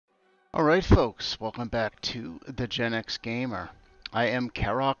Alright folks, welcome back to the Gen X Gamer. I am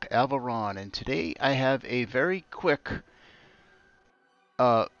Karok Alvaron, and today I have a very quick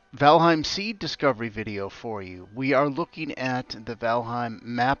Valheim Seed discovery video for you. We are looking at the Valheim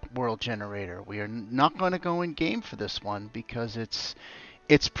map world generator. We are not going to go in game for this one because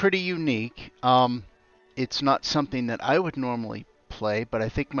it's pretty unique. It's not something that I would normally play, but I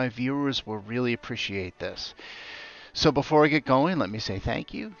think my viewers will really appreciate this. So before I get going, let me say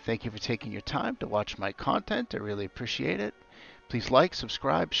thank you. Thank you for taking your time to watch my content. I really appreciate it. Please like,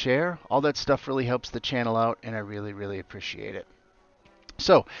 subscribe, share. All that stuff really helps the channel out, and I really, really appreciate it.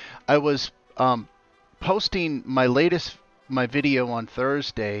 So I was posting my video on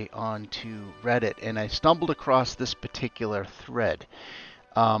Thursday onto Reddit, and I stumbled across this particular thread.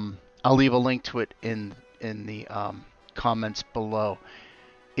 I'll leave a link to it in the comments below.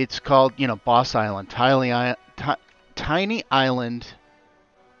 It's called, Boss Island, tiny island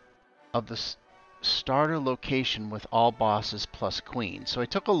of the starter location with all bosses plus queen. So I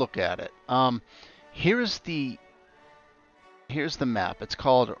took a look at it. Here's the map. It's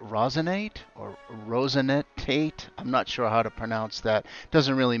called Rosinate or Rosinate. I'm not sure how to pronounce that.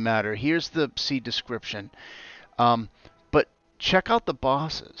 Doesn't really matter. Here's the seed description. But check out the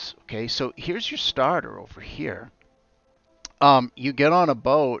bosses. Okay, so here's your starter over here. You get on a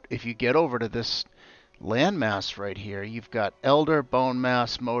boat. If you get over to this landmass right here, you've got Elder, Bone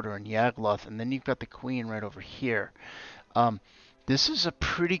Mass, Motor, and Yagluth, and then you've got the Queen right over here. This is a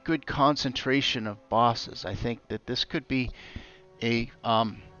pretty good concentration of bosses. I think that this could be a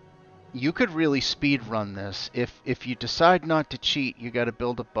you could really speed run this. If you decide not to cheat, you got to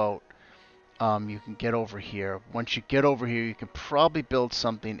build a boat. You can get over here. Once you get over here, you can probably build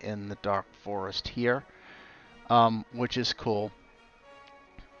something in the Dark Forest here, which is cool.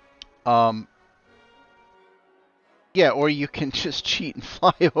 Yeah, or you can just cheat and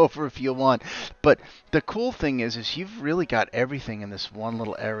fly over if you want. But the cool thing is you've really got everything in this one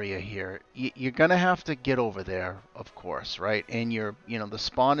little area here. You're gonna have to get over there, of course, right? And the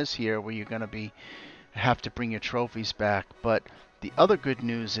spawn is here where you're gonna have to bring your trophies back. But the other good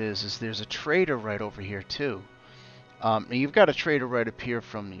news is there's a trader right over here too. You've got a trader right up here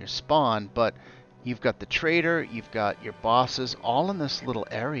from your spawn, but you've got the trader, you've got your bosses, all in this little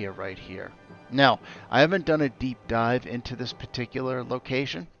area right here. Now, I haven't done a deep dive into this particular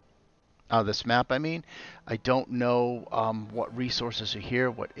location, this map, I mean. I don't know what resources are here,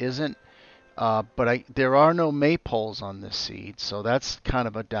 what isn't. But there are no maypoles on this seed, so that's kind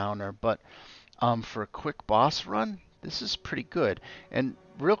of a downer. But for a quick boss run, this is pretty good. And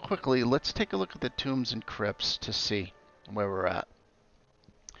real quickly, let's take a look at the tombs and crypts to see where we're at.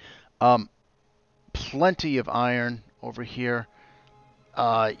 Plenty of iron over here.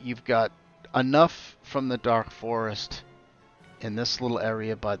 You've got enough from the Dark Forest in this little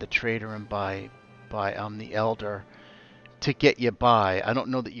area by the trader and by the Elder to get you by. I don't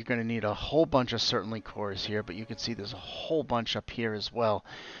know that you're going to need a whole bunch of certainly cores here, but you can see there's a whole bunch up here as well.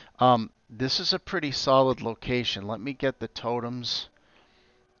 This is a pretty solid location. Let me get the totems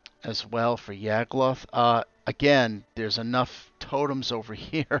as well for Yagluth. Again, there's enough totems over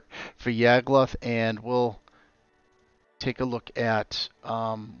here for Yagluth, and we'll take a look at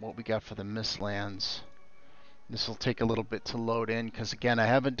what we got for the Mistlands. This will take a little bit to load in because, again, I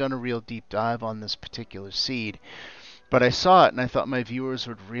haven't done a real deep dive on this particular seed. But I saw it and I thought my viewers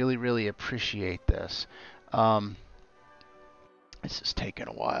would really, really appreciate this. This is taking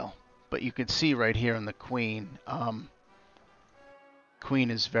a while. But you can see right here in the Queen.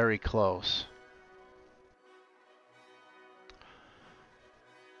 Queen is very close.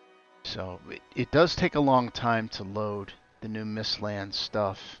 So it does take a long time to load the new Mistland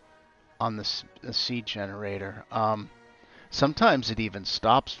stuff on the seed generator. Sometimes it even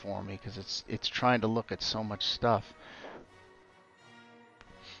stops for me because it's trying to look at so much stuff.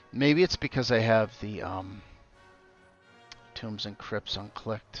 Maybe it's because I have the tombs and crypts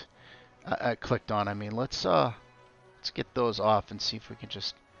unclicked. Clicked on. I mean, let's get those off and see if we can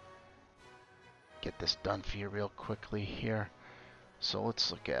just get this done for you real quickly here. So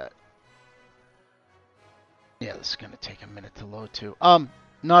let's look at. Yeah, this is going to take a minute to load too.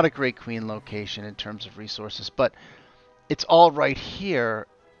 Not a great queen location in terms of resources, but it's all right here.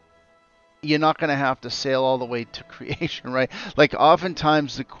 You're not going to have to sail all the way to creation, right? Like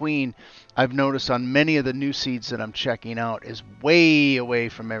oftentimes the queen, I've noticed on many of the new seeds that I'm checking out, is way away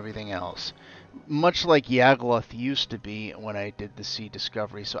from everything else. Much like Yagluth used to be when I did the seed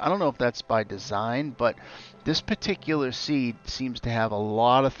discovery. So I don't know if that's by design, but this particular seed seems to have a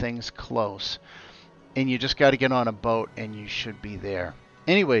lot of things close. And you just got to get on a boat and you should be there.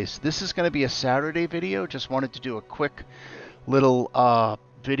 Anyways, this is going to be a Saturday video. Just wanted to do a quick little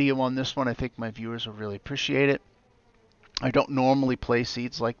video on this one. I think my viewers will really appreciate it. I don't normally play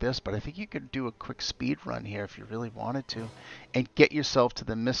seeds like this, but I think you could do a quick speed run here if you really wanted to and get yourself to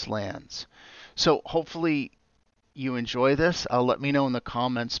the Mistlands. So hopefully you enjoy this. Let me know in the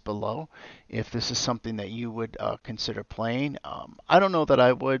comments below if this is something that you would consider playing. I don't know that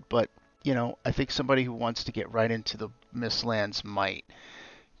I would, but you know, I think somebody who wants to get right into the Mistlands might,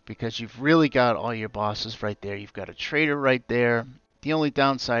 because you've really got all your bosses right there. You've got a trader right there. The only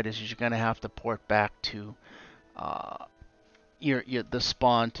downside is you're going to have to port back to uh, the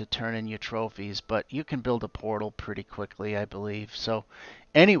spawn to turn in your trophies, but you can build a portal pretty quickly, I believe. So,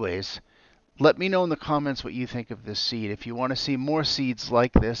 anyways, let me know in the comments what you think of this seed. If you want to see more seeds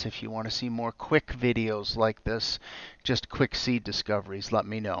like this, if you want to see more quick videos like this, just quick seed discoveries, let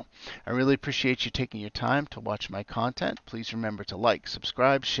me know. I really appreciate you taking your time to watch my content. Please remember to like,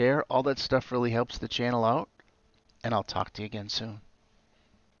 subscribe, share. All that stuff really helps the channel out, and I'll talk to you again soon.